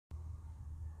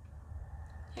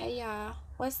Hey y'all,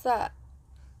 what's up?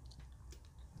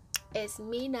 It's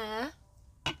Mina.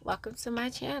 Welcome to my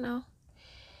channel.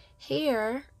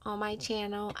 Here on my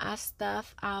channel, I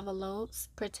stuff envelopes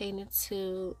pertaining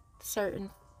to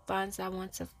certain funds I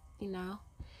want to,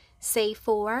 save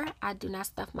for. I do not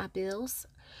stuff my bills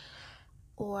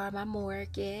or my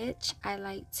mortgage. I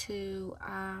like to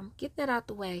get that out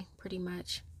the way pretty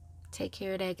much. Take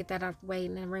care of that, get that out the way,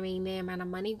 and then remaining amount of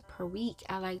money per week.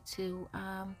 I like to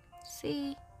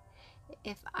see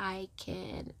if I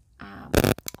can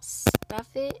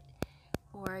stuff it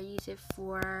or use it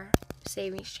for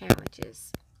savings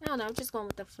challenges. I don't know, I'm just going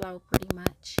with the flow pretty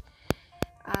much.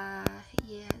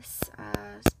 Yes,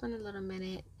 it's been a little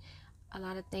minute. A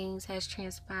lot of things has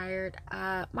transpired.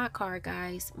 My car,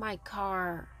 guys,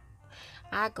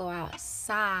 I go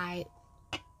outside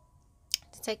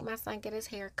to take my son get his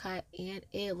hair cut and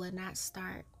it would not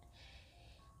start.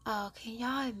 Oh, can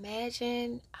y'all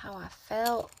imagine how I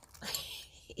felt?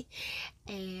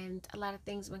 And a lot of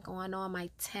things been going on.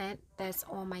 My tent that's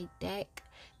on my deck,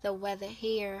 the weather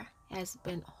here has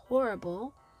been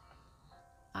horrible,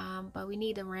 but we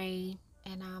need the rain,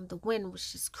 and the wind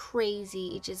was just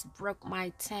crazy. It just broke my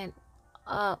tent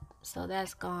up, so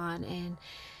that's gone.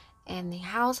 And the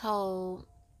household,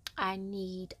 I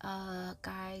need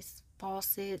guys,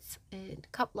 faucets and a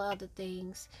couple of other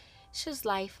things. It's just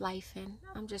lifing.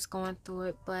 I'm just going through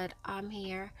it, but I'm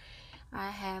here. I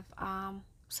have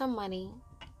some money,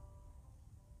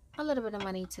 a little bit of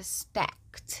money to stack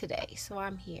today, so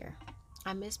I'm here.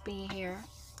 I miss being here.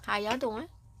 How y'all doing?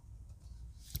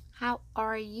 How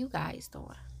are you guys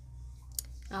doing?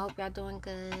 I hope y'all doing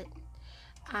good.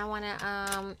 I want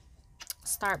to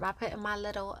start by putting my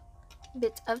little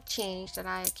bit of change that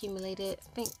I accumulated,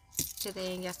 I think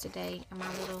today and yesterday, in my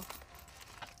little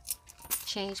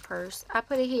change purse. I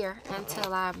put it here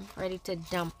until I'm ready to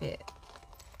dump it.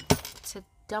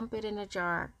 In a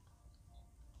jar.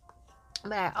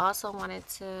 But I also wanted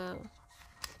to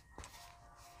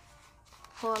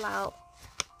pull out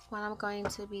what I'm going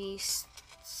to be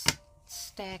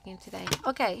stacking today.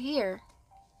 Okay, here,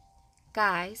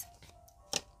 guys.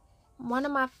 One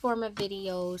of my former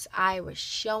videos, I was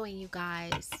showing you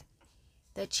guys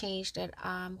the change that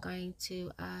I'm going to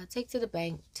take to the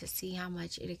bank to see how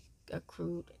much it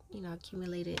accrued,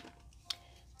 accumulated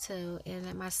to, and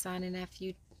then my son and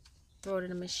nephew throw it in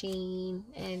the machine,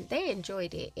 and they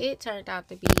enjoyed it. It turned out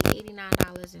to be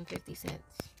 $89.50.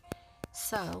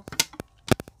 So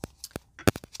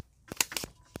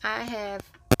I have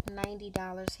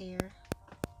 $90 here,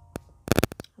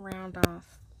 round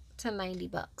off to 90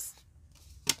 bucks,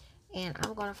 and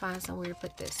I'm gonna find somewhere to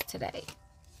put this today.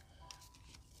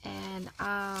 And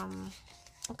a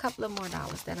couple of more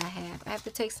dollars that I have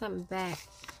to take something back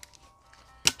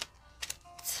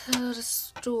to the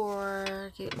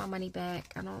store, get my money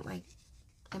back. I don't like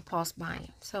impulse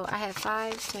buying. So I have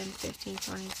 5, 10, 15,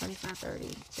 20, 25, 30,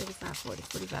 35, 40,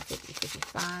 45, 50,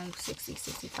 55, 60,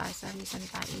 65, 70,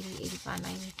 75, 80, 85,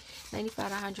 90,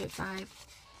 95, 100, 5,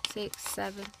 6,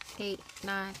 7, 8,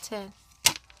 9, 10,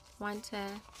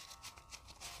 110.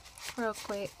 Real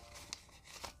quick.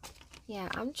 Yeah,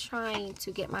 I'm trying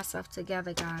to get myself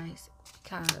together, guys,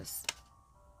 because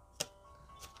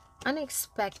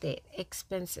unexpected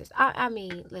expenses. I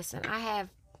mean, listen, I have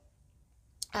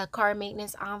a car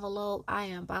maintenance envelope. I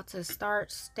am about to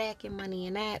start stacking money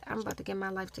in that. I'm about to get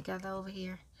my life together over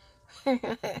here.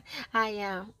 I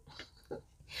am.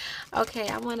 Okay,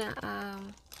 I want to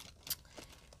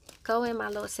go in my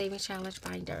little savings challenge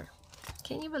binder.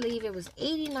 Can you believe it was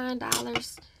 $89,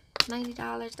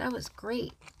 $90? That was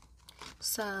great.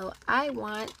 So I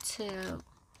want to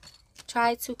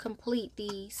try to complete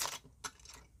these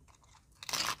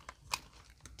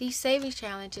savings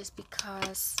challenges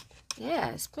because,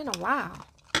 yeah, it's been a while,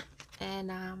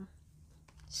 and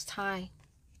it's time.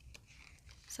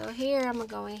 So here, I'm gonna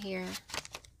go in here.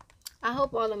 I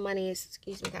hope all the money is,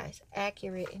 excuse me guys,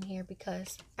 accurate in here,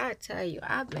 because I tell you,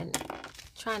 I've been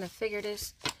trying to figure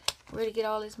this, where to get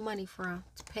all this money from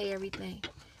to pay everything.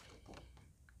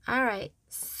 All right,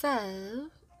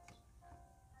 so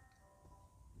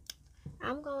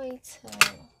I'm going to,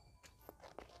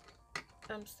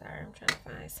 I'm sorry, I'm trying to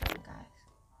find something, guys.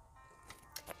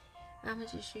 I'm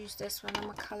gonna just use this one. I'm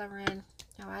gonna color in.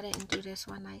 Oh, I didn't do this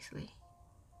one nicely.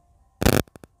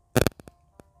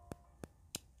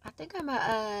 I think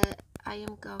I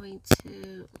am going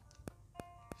to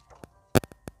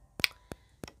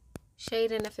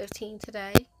shade in the 15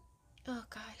 today. Oh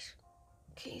gosh,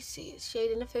 can you see it's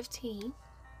shade in the 15.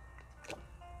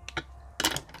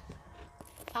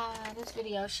 This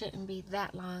video shouldn't be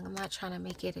that long. I'm not trying to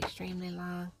make it extremely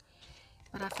long,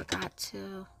 but I forgot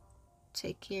to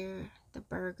take care of the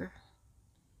burger,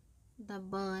 the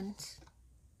buns.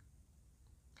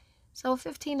 So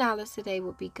 $15 today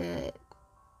would be good.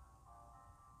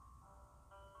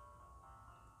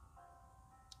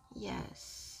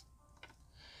 Yes.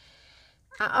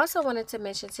 I also wanted to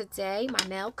mention today my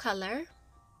nail color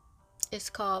is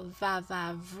called Va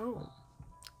Va Vroom.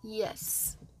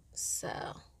 Yes. So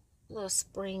a little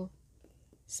spring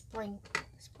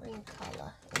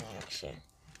color in action.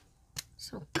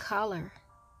 Some color.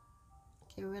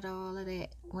 Get rid of all of that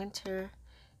winter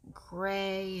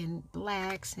gray and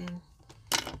blacks and,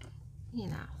 you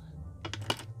know.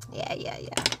 Yeah.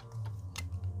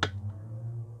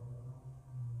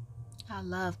 I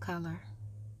love color.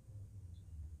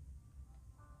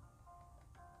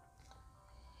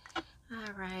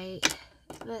 All right.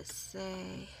 Let's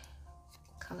say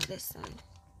color this in.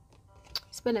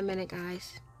 It's been a minute,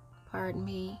 guys. Pardon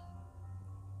me.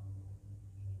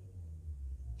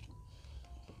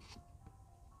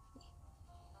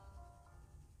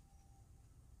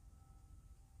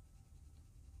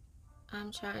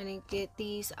 I'm trying to get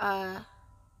these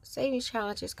savings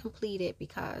challenges completed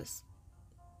because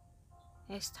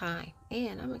it's time.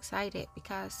 And I'm excited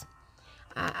because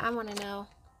I want to know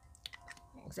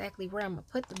exactly where I'm going to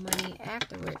put the money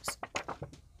afterwards.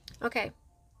 Okay.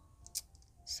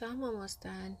 So I'm almost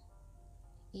done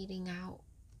eating out.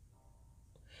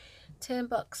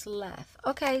 $10 left.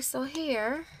 Okay, so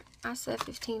here I said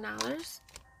 $15.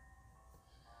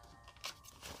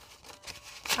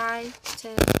 5,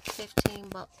 10, 15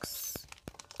 bucks.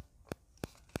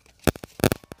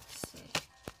 Let's see.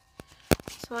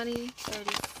 20, 30,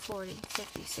 40,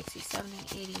 50, 60, 70,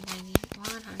 80, 90,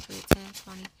 100, 10,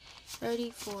 20,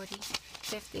 30, 40,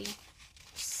 50,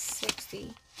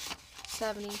 60,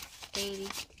 70, 80,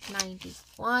 90,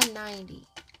 190.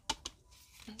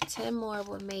 And 10 more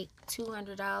will make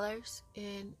 $200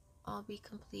 and I'll be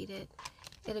completed.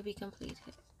 It'll be completed.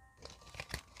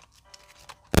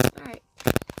 Alright,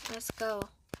 let's go.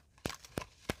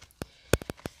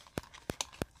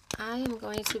 I am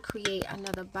going to create a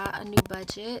new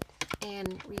budget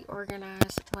and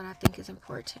reorganize what I think is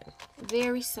important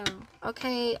very soon.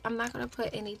 Okay, I'm not going to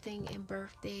put anything in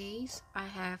birthdays. I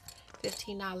have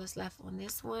 $15 left on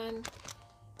this one,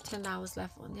 $10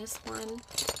 left on this one.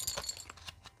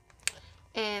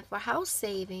 And for house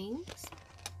savings,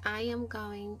 I am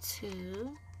going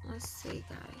to, let's see,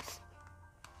 guys.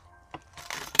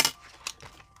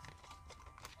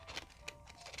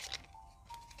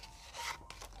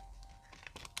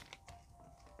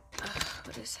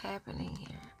 What is happening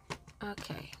here?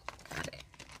 Okay, got it.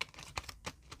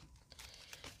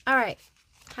 All right,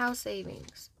 house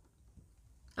savings.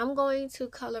 I'm going to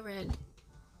color in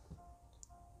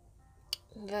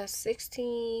the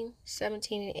 16,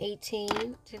 17, and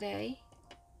 18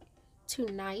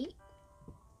 tonight.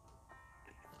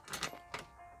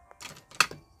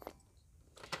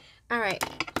 All right,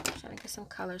 I'm trying to get some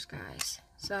colors, guys.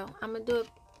 So I'm gonna do it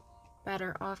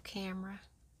better off camera.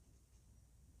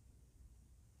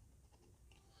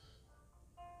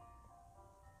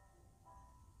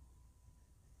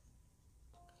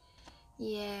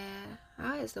 Yeah,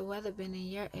 how has the weather been in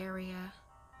your area?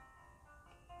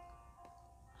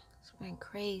 It's been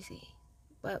crazy,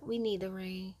 but we need the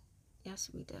rain.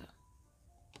 Yes, we do.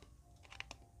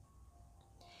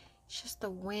 It's just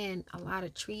the wind. A lot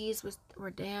of trees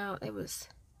were down. It was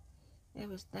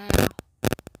down.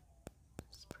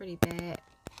 It's pretty bad,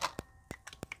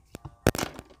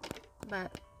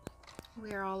 but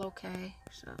we're all okay.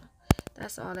 So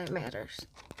that's all that matters.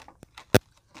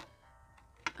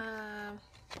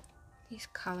 These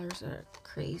colors are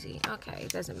crazy. Okay,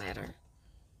 it doesn't matter.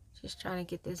 Just trying to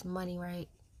get this money right.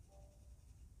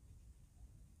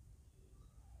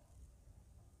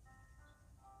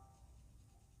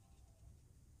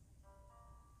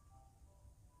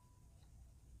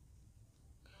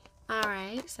 All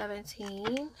right,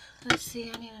 17. Let's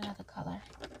see, I need another color.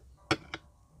 Oh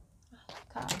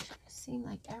gosh, it seems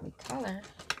like every color.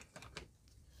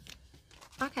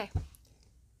 Okay,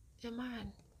 in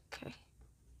mine. Okay.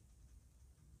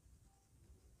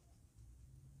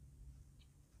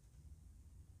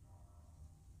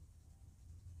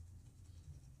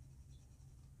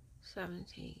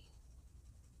 $17.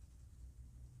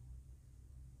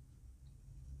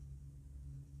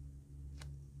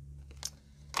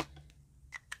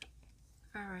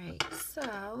 All right,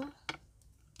 so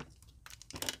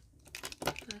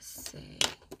let's see.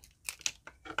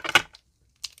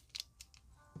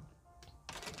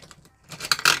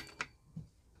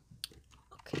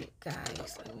 Okay,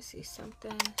 guys, let me see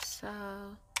something. So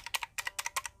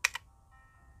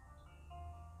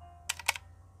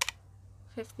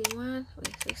 51,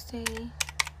 wait, 16,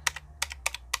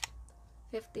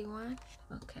 51,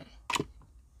 okay.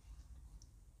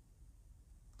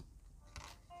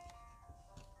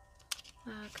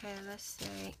 Okay, let's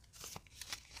say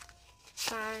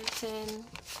 5, 10,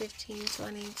 15,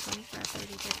 20, 25, 30,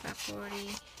 35, 40,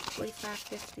 45,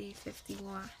 50,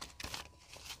 51.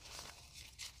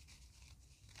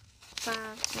 5,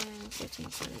 10, 15,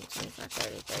 20, 25,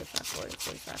 30, 35, 40,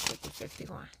 45, 50,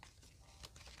 51.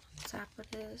 On top of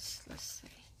this, let's see.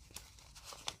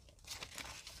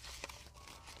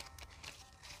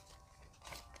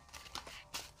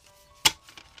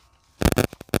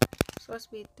 Supposed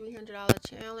to be a $300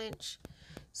 challenge.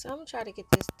 So I'm going to try to get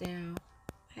this down.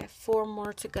 I have 4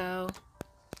 more to go.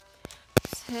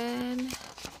 10, 20,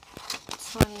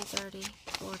 30,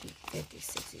 40, 50,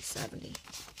 60, 70,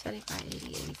 75, 80,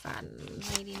 85,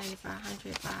 90, 95,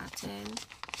 100, 5, 10,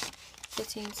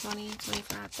 15, 20,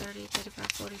 25, 30,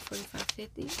 35, 40, 45,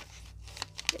 50,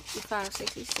 55,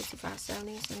 60, 65,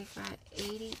 70, 75,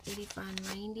 80,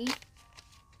 85, 90,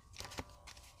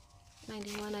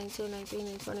 91, 92, 93,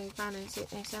 94, 95,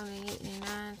 96, 97, 98,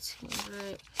 99,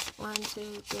 200, 1,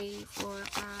 2, 3, 4,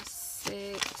 5,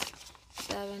 6,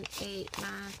 7, 8, 9,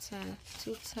 10,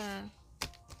 210.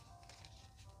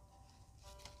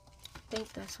 I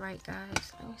think that's right,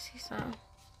 guys. Let me see something.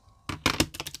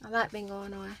 A lot been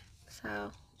going on.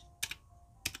 So,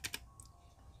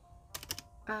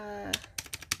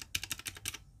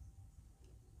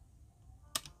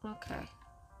 okay.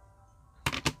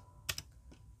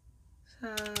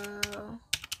 So,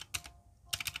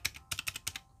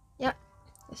 yep,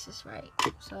 this is right.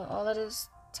 So all of this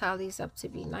tallies up to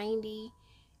be 90,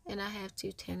 and I have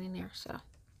 210 in there. So,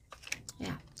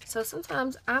 yeah. So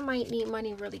sometimes I might need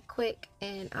money really quick,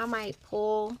 and I might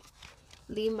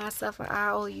leave myself an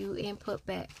IOU and put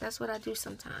back. That's what I do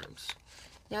sometimes.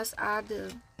 Yes, I do.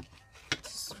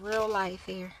 This is real life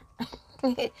here.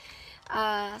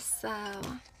 So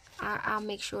I'll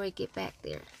make sure it get back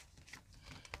there.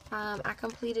 I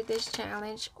completed this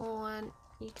challenge on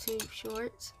YouTube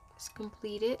Shorts. It's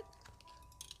completed.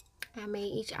 I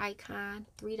made each icon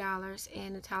 $3,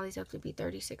 and the tallies up to be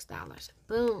 $36.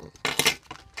 Boom.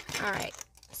 All right,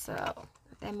 so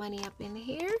put that money up in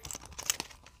here.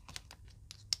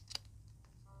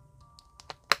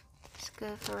 It's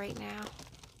good for right now.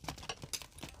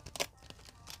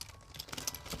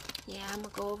 Yeah, I'm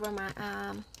gonna go over my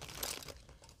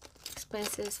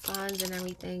expenses, funds, and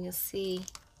everything, and see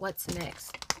what's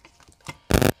next.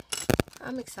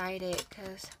 I'm excited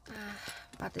because I'm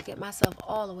about to get myself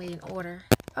all the way in order.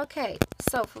 Okay,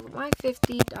 so for my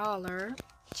 $50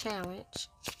 challenge,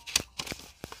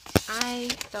 I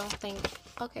don't think,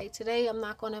 okay, today I'm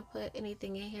not going to put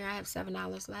anything in here. I have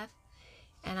 $7 left,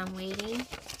 and I'm waiting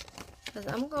because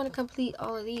I'm going to complete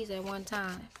all of these at one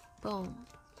time. Boom.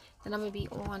 And I'm going to be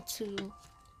on to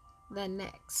the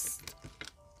next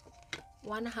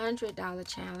 $100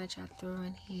 challenge I threw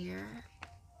in here.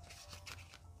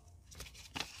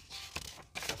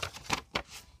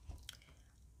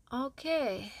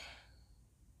 Okay,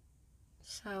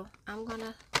 so I'm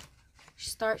gonna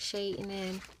start shading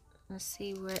in and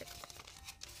see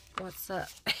what's up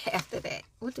after that.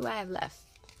 What do I have left?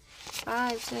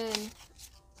 5, 10,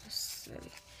 let's see,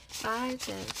 5,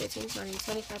 10, 15, 20,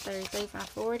 25, 30, 35,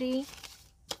 40,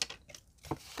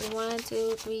 1,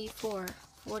 2, 3, 4,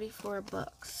 44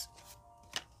 bucks.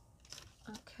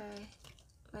 Okay,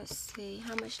 let's see,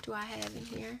 how much do I have in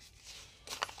here?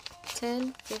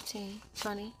 10, 15,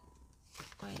 20,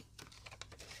 wait.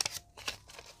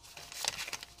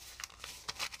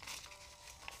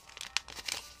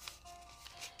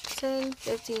 10,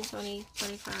 15, 20,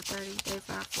 25, 30,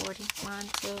 35, 40, 1,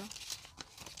 2,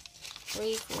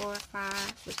 3, 4,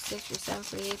 5, 6,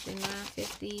 7, 8, 9,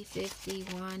 50,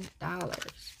 $51.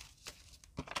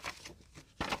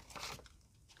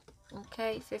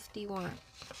 Okay, 51.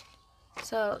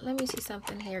 So let me see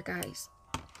something here, guys.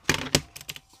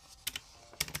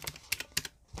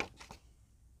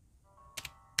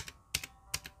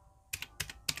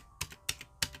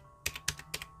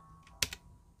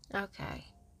 Okay,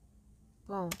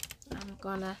 boom. I'm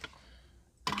gonna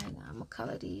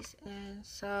color these in.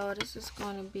 So this is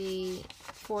gonna be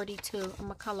 42. I'm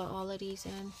gonna color all of these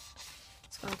in.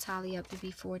 It's gonna tally up to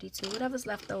be 42. Whatever's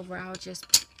left over, I'll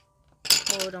just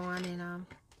hold on and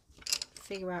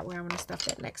figure out where I'm gonna stuff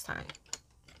that next time.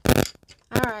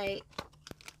 All right.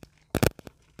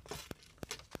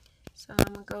 So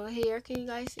I'm gonna go here. Can you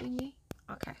guys see me?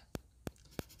 Okay.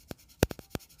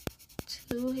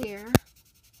 2 here.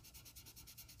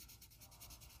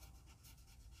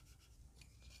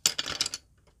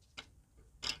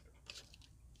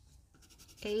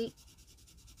 8,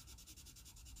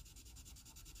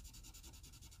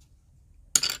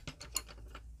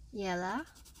 Yellow.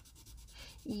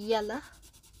 Yellow.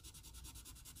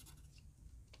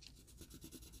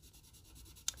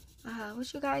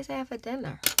 What you guys have for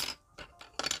dinner?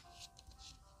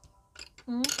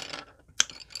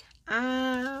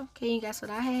 Can you guess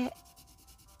what I had?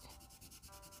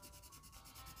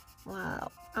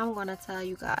 Well, I'm gonna tell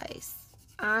you guys.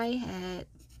 I had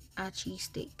a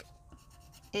cheesesteak.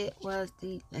 It was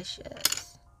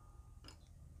delicious.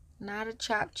 Not a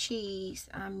chopped cheese.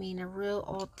 I mean a real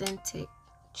authentic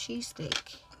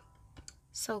cheesesteak.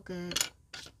 So good.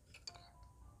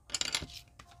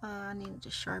 I need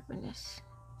to sharpen this.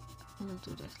 I'm gonna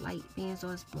do this light being so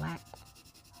it's black.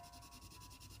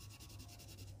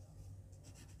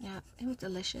 Yeah, it was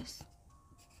delicious.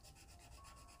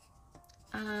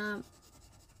 I'm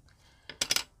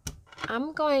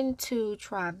going to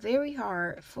try very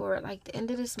hard for like the end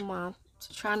of this month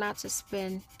to try not to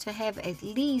spend, to have at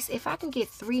least, if I can get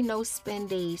 3 no spend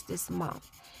days this month,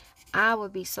 I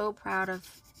would be so proud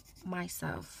of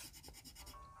myself.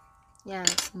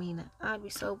 Yes, Mina, I'd be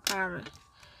so proud of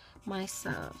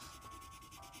myself.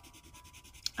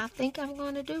 I think I'm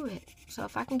going to do it. So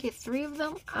if I can get 3 of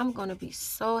them, I'm going to be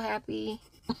so happy.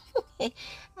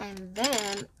 And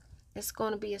then it's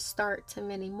going to be a start to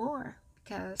many more,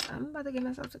 because I'm about to get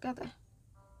myself together.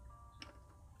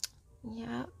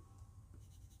 Yeah.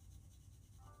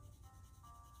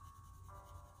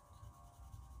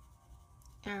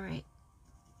 All right.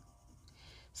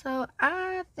 So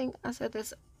I think I said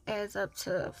this adds up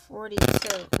to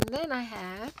 42. And then I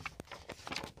have,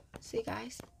 see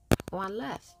guys, 1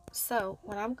 left. So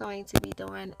what I'm going to be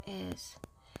doing is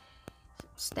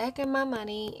stacking my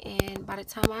money, and by the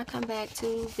time I come back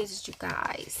to visit you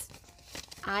guys,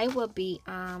 I will be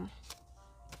trying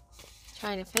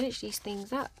to finish these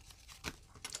things up.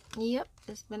 Yep,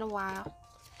 it's been a while.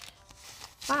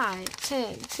 5,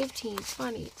 10, 15,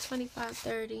 20, 25,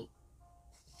 30,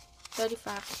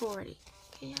 35, 40.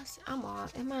 Can y'all see? I'm on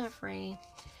in my frame.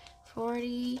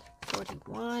 40,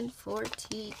 41,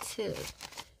 42.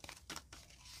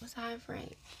 What's the high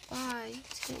frame? 5,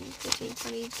 10, 15,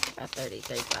 20, 25, 30,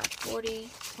 35, 40,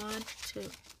 1, 2.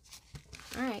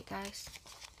 Alright, guys.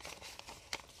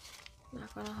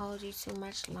 Not gonna hold you too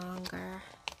much longer.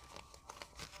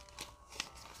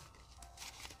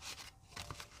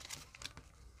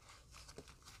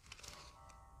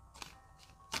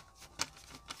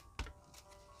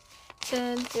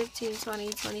 Ten, 15, 20,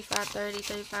 25, 30,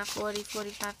 35, 40,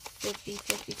 45, 50,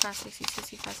 55, 60,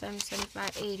 65, 70,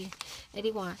 75, 80,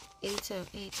 81, 82,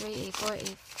 83, 84,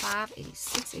 85,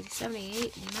 86, 87,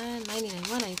 88, 89, 90,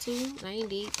 91, 92,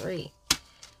 93.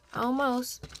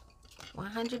 Almost.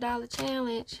 $100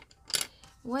 challenge.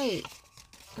 Wait.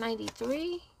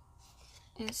 93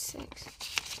 and 6.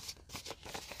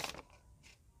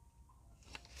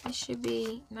 It should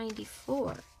be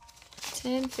 94.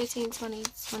 10, 15, 20,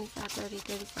 25, 30,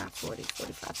 35, 40,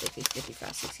 45, 50,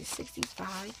 55, 60,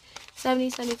 65, 70,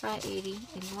 75, 80,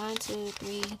 81, 2,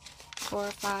 3,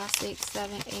 4, 5, 6,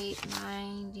 7, 8,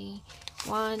 90,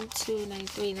 1, 2,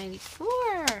 93,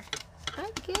 94.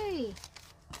 Okay.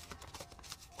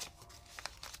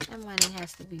 That money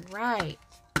has to be right.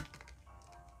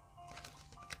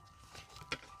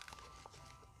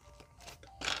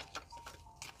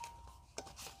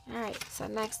 Alright, so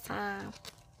next time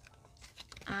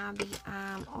I'll be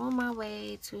on my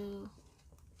way to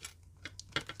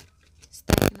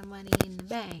stacking the money in the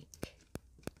bank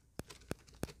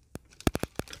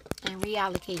and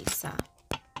reallocating some.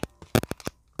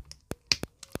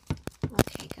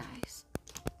 Okay, guys.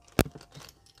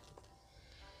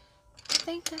 I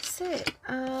think that's it.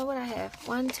 What I have?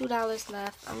 $1, $2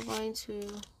 left. I'm going to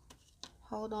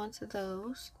hold on to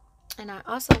those. And I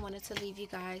also wanted to leave you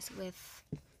guys with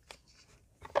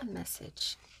a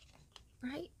message,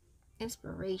 right?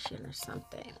 Inspiration or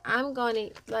something. I'm going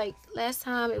to, like last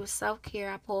time it was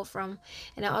self-care I pulled from,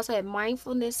 and I also had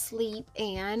mindfulness, sleep,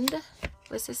 and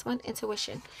what's this one?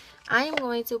 Intuition. I am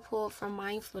going to pull from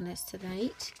mindfulness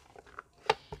tonight,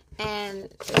 and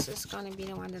this is going to be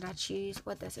the one that I choose.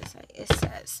 What does it say? It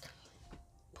says,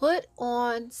 put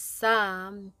on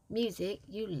some music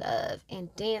you love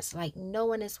and dance like no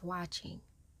one is watching.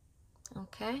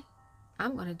 Okay,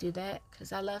 I'm going to do that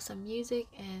because I love some music,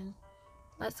 and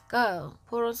let's go.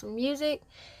 Put on some music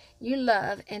you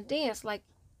love and dance like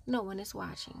no one is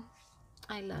watching.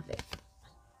 I love it.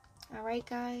 All right,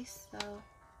 guys. So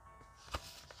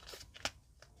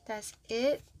that's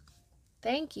it.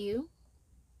 Thank you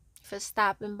for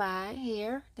stopping by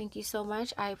here. Thank you so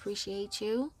much. I appreciate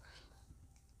you.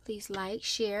 Please like,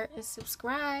 share, and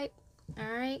subscribe. All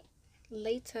right.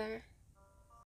 Later.